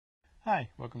Hi,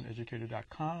 welcome to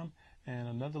educator.com and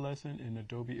another lesson in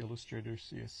Adobe Illustrator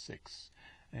CS6.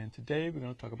 And today we're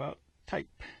going to talk about type.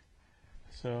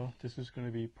 So this is going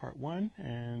to be part 1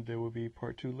 and there will be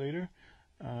part 2 later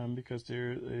because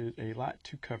there is a lot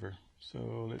to cover.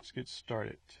 So let's get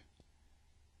started.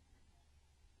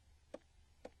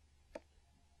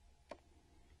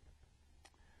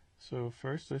 So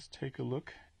first let's take a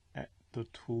look at the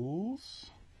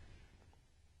tools.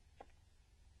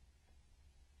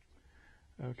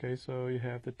 Okay, so you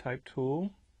have the type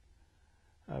tool,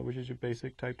 which is your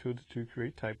basic type tool to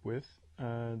create type with,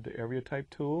 the area type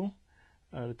tool,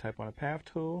 the type on a path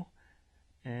tool,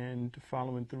 and the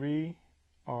following 3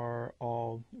 are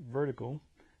all vertical.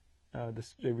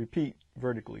 They repeat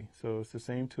vertically, so it's the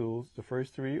same tools. The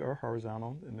first 3 are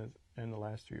horizontal, and the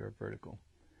last 3 are vertical.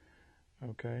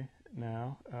 Okay,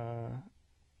 now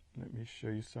let me show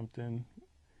you something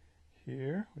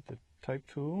here with the type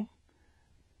tool.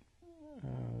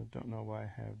 Don't know why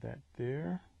I have that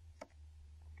there.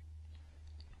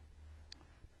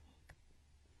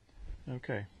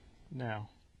 Okay, now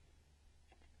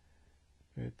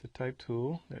with the type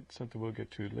tool, that's something we'll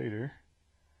get to later.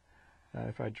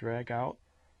 If I drag out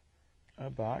a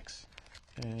box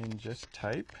and just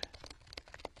type,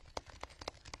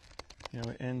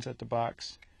 it ends at the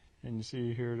box, and you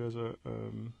see here there's a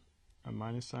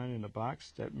minus sign in the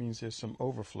box. That means there's some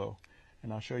overflow,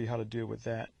 and I'll show you how to deal with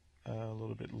that a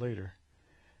little bit later.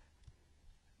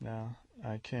 Now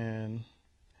I can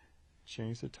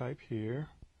change the type here.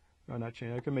 No, not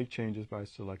change. I can make changes by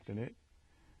selecting it.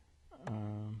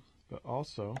 But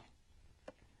also,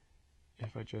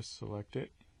 if I just select it,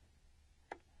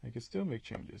 I can still make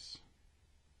changes.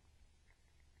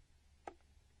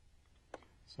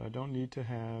 So I don't need to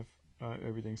have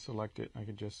everything selected. I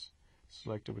can just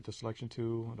select it with the selection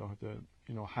tool. I don't have to,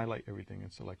 highlight everything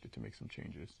and select it to make some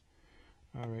changes.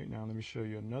 All right, now let me show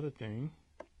you another thing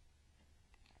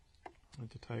with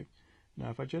the type. Now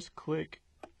if I just click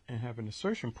and have an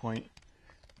insertion point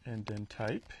and then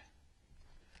type,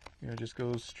 it just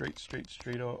goes straight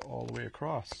all the way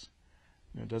across.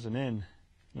 It doesn't end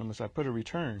unless I put a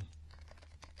return.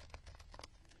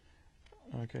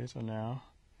 Okay, so now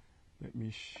let me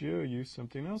show you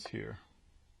something else here.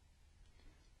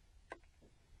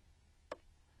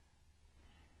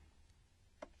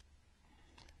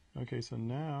 Okay, so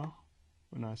now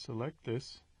when I select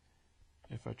this,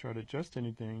 if I try to adjust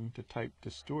anything, the type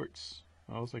distorts.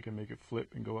 Also, I can make it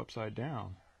flip and go upside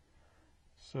down.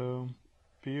 So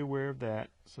be aware of that.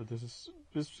 So this is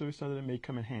something that may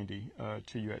come in handy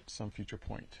to you at some future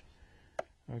point.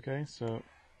 Okay, so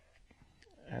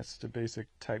that's the basic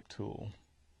type tool.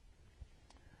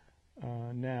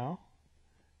 Now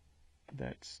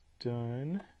that's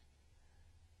done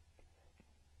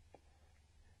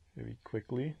very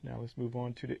quickly. Now let's move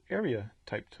on to the area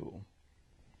type tool.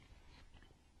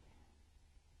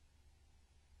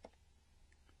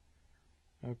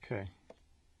 Okay.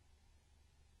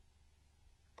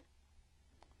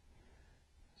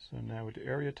 So now with the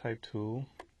area type tool,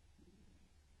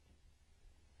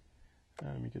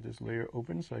 let me get this layer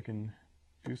open so I can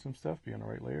do some stuff, be on the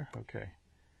right layer. Okay.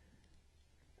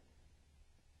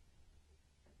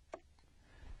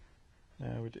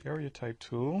 Now with the area type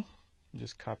tool,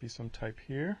 just copy some type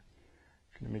here.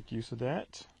 I'm going to make use of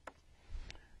that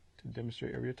to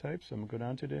demonstrate area type. So I'm going to go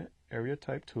down to the area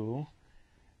type tool,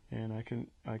 and I can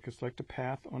select a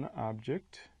path on an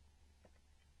object.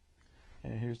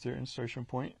 And here's their insertion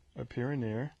point appearing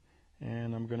there,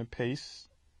 and I'm going to paste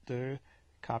the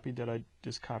copy that I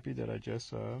just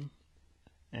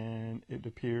and it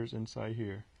appears inside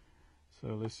here.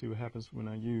 So let's see what happens when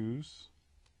I use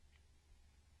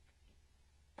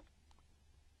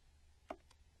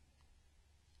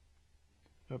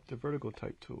up the vertical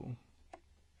type tool,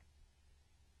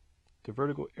 the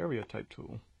vertical area type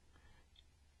tool.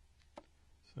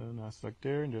 So now I select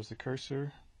there, and there's the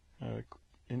cursor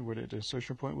in where the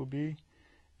insertion point will be,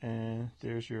 and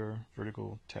there's your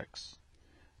vertical text.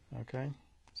 Okay,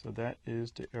 so that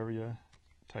is the area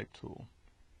type tool.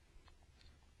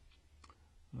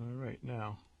 All right,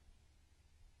 now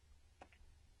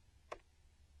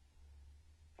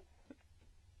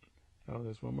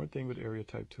there's one more thing with area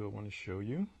type tool I want to show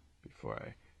you before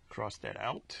I cross that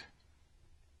out.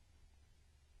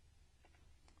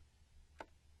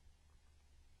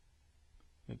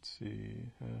 Let's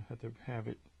see, have to have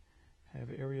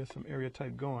some area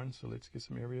type going, so let's get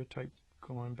some area type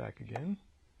going back again.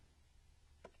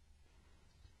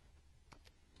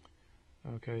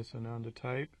 Okay, so now under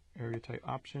type, area type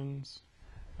options,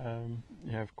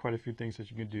 you have quite a few things that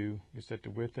you can do. You set the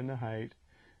width and the height,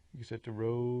 you set the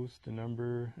rows, the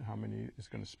number, how many it's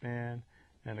going to span,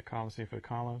 and a column C for the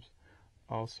columns.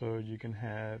 Also, you can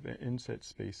have an inset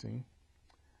spacing.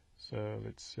 So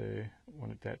let's say I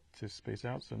wanted that to space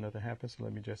out so nothing happens. So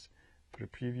let me just put a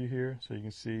preview here so you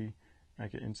can see I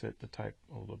can inset the type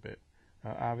a little bit.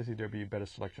 Obviously, there'll be a better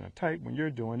selection of type when you're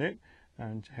doing it.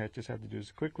 And I just have to do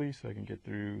this quickly so I can get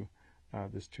through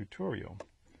this tutorial.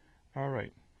 All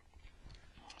right.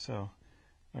 So,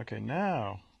 okay,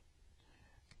 now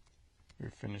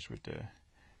we're finished with the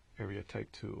area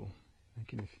type tool. I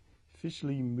can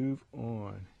officially move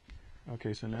on.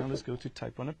 Okay, so now let's go to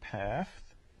type on a path.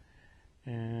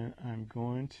 And I'm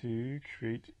going to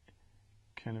create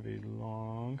kind of a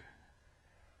long,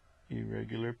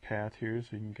 irregular path here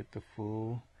so you can get the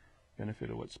full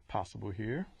benefit of what's possible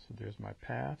here. So there's my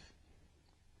path.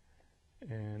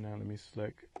 And now let me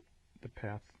select the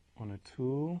path on a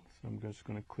tool. So I'm just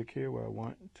going to click here where I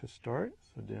want to start.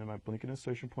 So then my blinking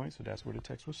insertion point, so that's where the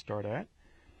text will start at.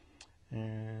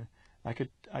 And I could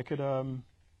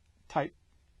type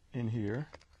in here.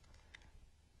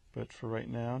 But for right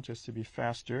now, just to be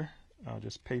faster, I'll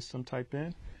just paste some type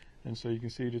in. And so you can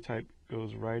see the type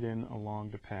goes right in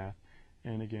along the path.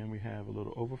 And again, we have a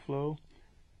little overflow.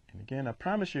 And again, I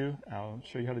promise you, I'll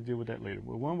show you how to deal with that later.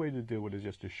 Well, one way to deal with it is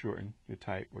just to shorten your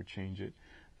type or change it.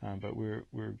 But we're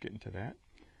getting to that.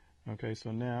 Okay,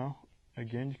 so now,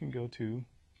 again, you can go to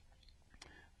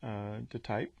the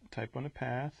type on the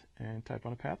path, and type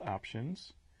on the path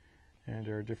options. And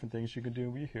there are different things you can do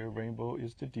over here. Rainbow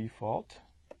is the default.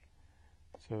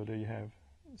 So there you have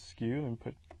skew, and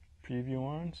put preview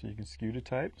on so you can skew the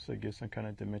type so it gives some kind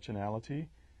of dimensionality.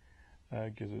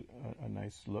 Gives it a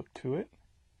nice look to it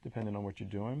depending on what you're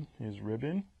doing. Here's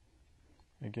ribbon.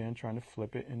 Again, trying to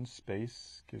flip it in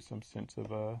space, give some sense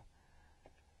of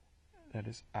that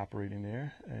is operating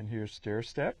there. And here's stair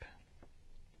step.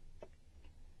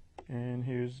 And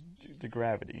here's the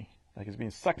gravity, like it's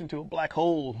being sucked into a black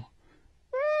hole.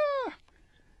 Ah!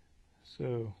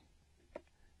 So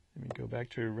let me go back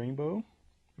to rainbow,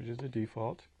 which is the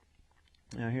default.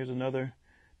 Now here's another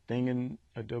thing in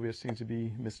Adobe that seems to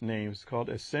be misnamed. It's called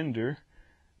Ascender,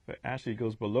 but actually it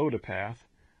goes below the path.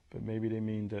 But maybe they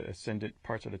mean the ascendant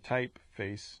parts of the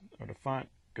typeface or the font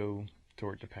go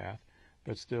toward the path.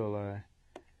 But still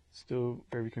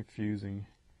very confusing.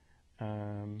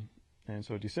 And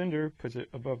so descender puts it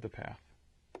above the path.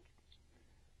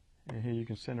 And here you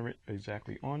can center it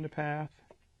exactly on the path.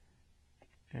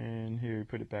 And here you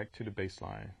put it back to the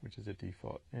baseline, which is the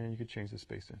default. And you can change the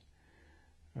spacing.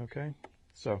 Okay,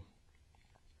 so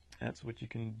that's what you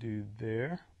can do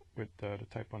there with the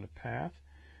type on the path.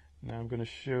 Now I'm going to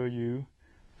show you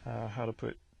how to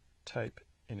put type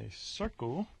in a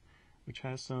circle, which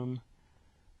has some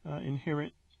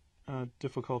inherent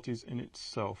difficulties in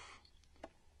itself.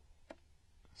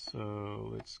 So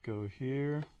let's go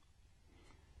here.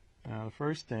 Now the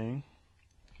first thing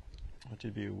I want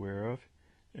you to be aware of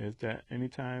is that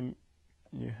anytime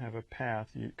you have a path,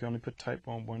 you can only put type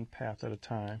on one path at a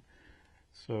time.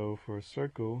 So for a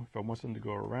circle, if I want something to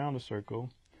go around a circle,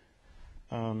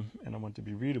 and I want it to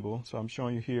be readable, so I'm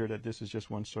showing you here that this is just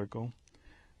one circle,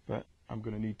 but I'm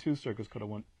going to need two circles because I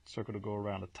want the circle to go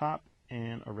around the top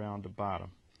and around the bottom.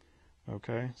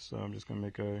 Okay, so I'm just going to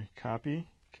make a copy,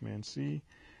 Command C,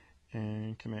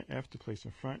 and Command F to place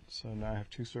in front. So now I have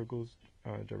two circles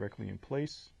directly in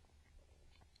place.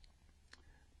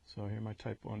 So here my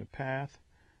type on the path.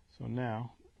 So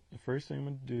now the first thing I'm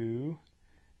going to do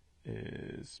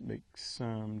is make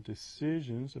some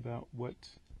decisions about what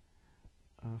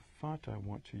font I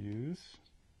want to use.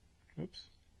 Oops.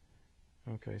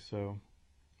 Okay, so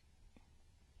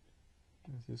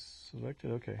is this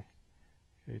selected? Okay.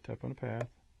 Okay, type on the path.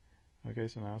 Okay,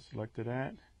 so now I selected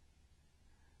that.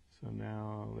 So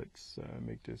now let's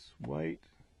make this white.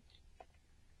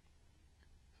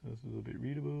 So it's a little bit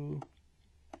readable.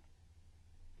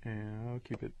 And I'll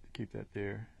keep that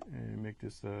there and make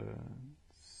this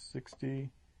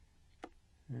 60.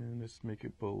 And let's make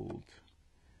it bold.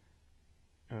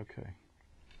 Okay.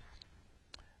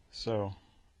 So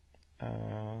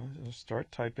let's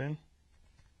start typing.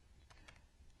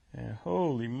 And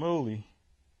holy moly,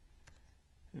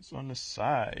 it's on the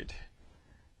side.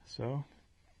 So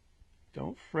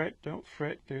don't fret,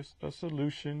 there's a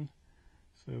solution.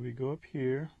 So we go up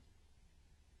here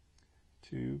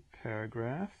to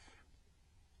paragraph,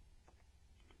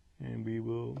 and we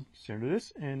will center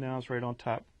this, and now it's right on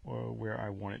top or where I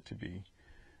want it to be.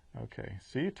 Okay,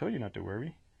 see, I told you not to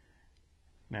worry.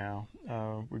 Now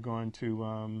we're going to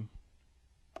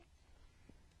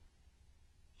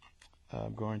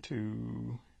I'm going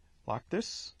to lock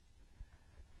this.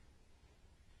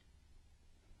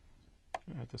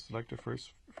 I have to select it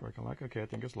first before I can lock it. Okay, I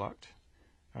think it's locked.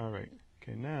 All right,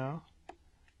 Okay, now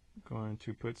I'm going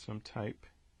to put some type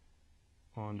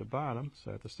on the bottom,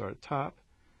 so I have to start at top.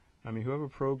 I mean, whoever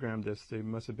programmed this, they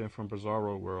must have been from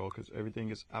Bizarro World, because everything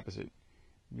is opposite.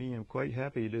 Me, I'm quite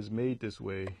happy it is made this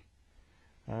way.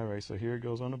 Alright, so here it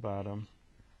goes on the bottom.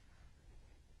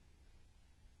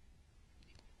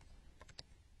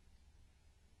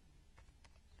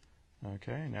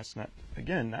 Okay, and that's not,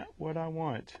 again, not what I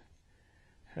want.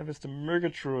 Heavens to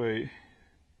Murgatroyd.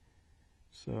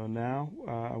 So now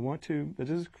I want to, but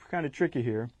this is kind of tricky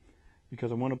here,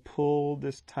 because I want to pull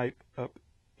this type up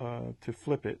to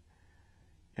flip it.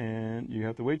 And you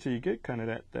have to wait till you get kind of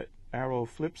that arrow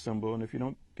flip symbol, and if you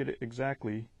don't get it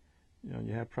exactly, you know,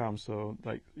 you have problems. So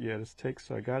like, yeah, this takes,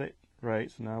 so I got it right,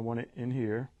 so now I want it in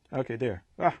here. Okay, there.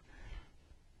 Okay,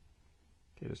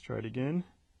 let's try it again.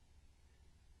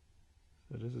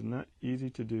 So this is not easy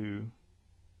to do.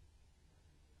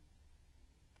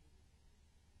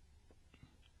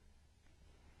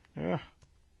 Okay,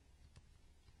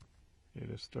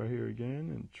 let's start here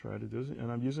again and try to do it. And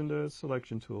I'm using the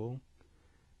selection tool.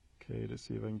 Okay, let's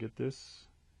see if I can get this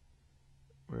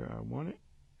where I want it.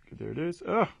 Okay, there it is.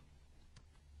 Let's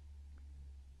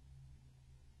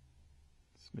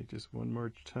make this one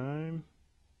more time.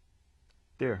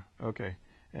 There, okay.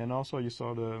 And also you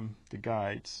saw the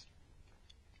guides.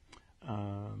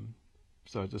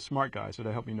 So it's a smart guide, so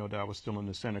that helped me know that I was still in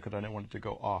the center, because I didn't want it to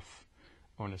go off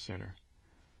on the center.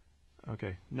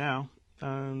 Okay, now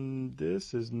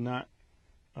this is not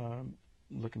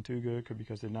looking too good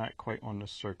because they're not quite on the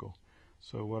circle.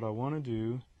 So what I want to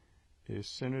do is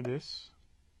center this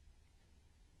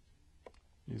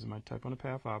using my type on the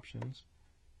path options.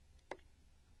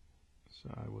 So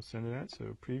I will center that,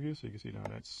 so preview, so you can see now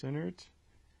that's centered.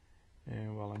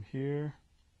 And while I'm here,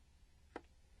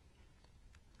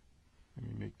 let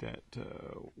me make that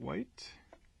white.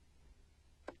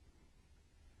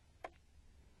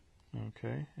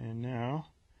 Okay, and now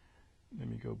let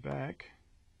me go back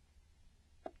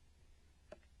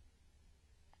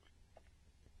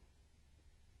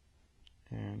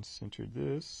and center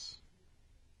this.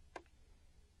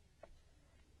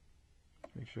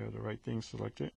 Make sure I have the right thing selected.